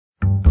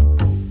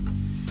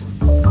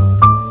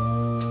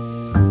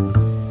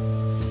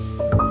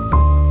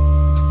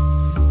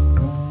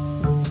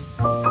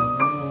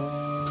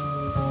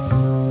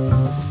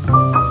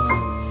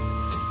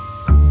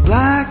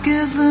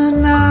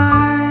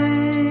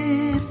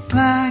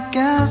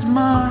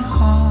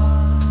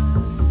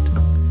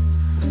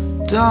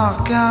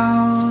dark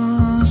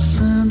hours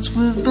since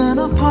we've been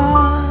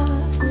apart.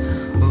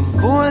 A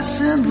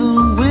voice in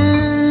the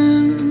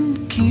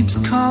wind keeps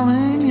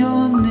calling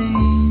your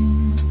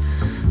name,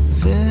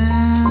 Veronique.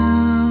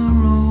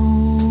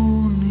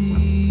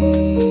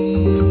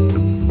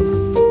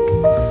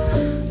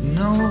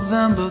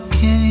 November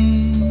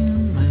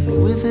came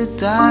and with it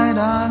died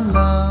our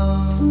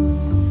love.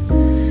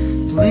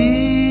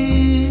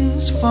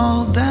 Leaves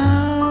fall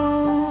down,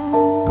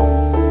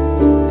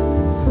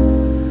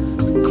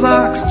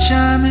 clock's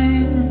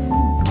chiming,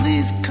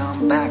 please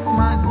come back,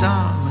 my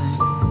darling.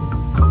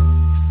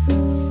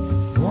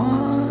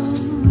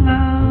 One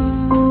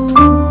love.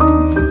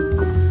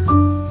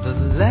 The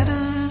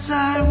letters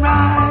I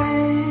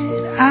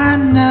write I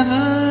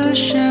never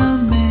shall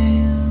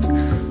mail.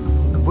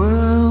 The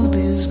world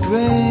is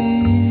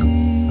gray,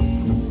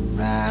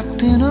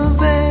 wrapped in a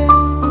veil.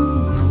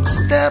 No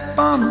step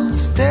on the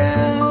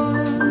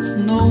stairs,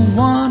 no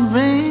one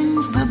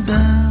rings the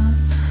bell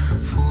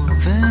for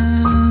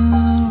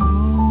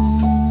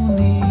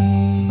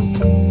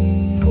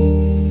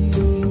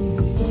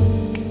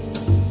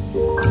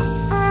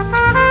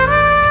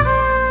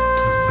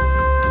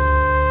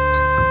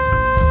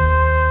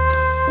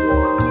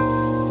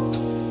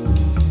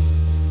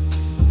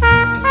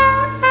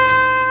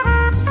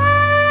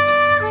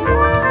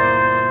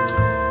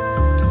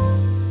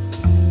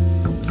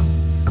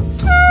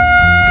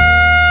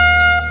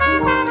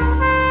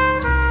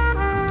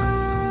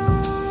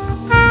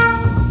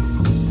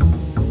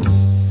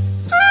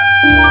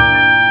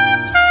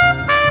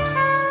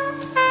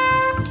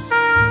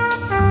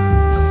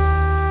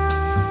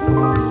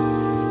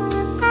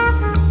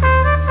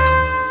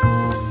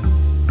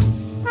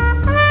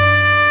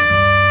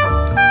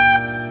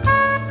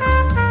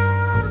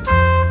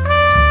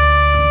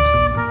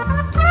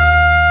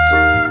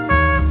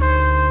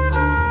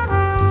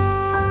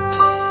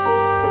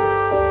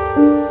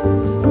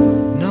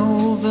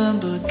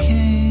November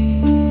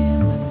came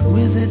and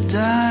with it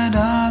died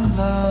our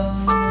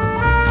love.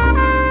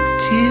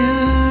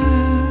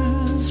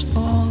 Tears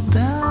fall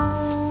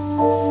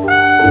down,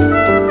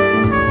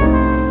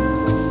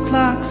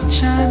 clock's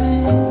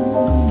chiming,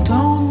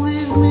 don't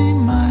leave me,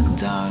 my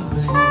darling.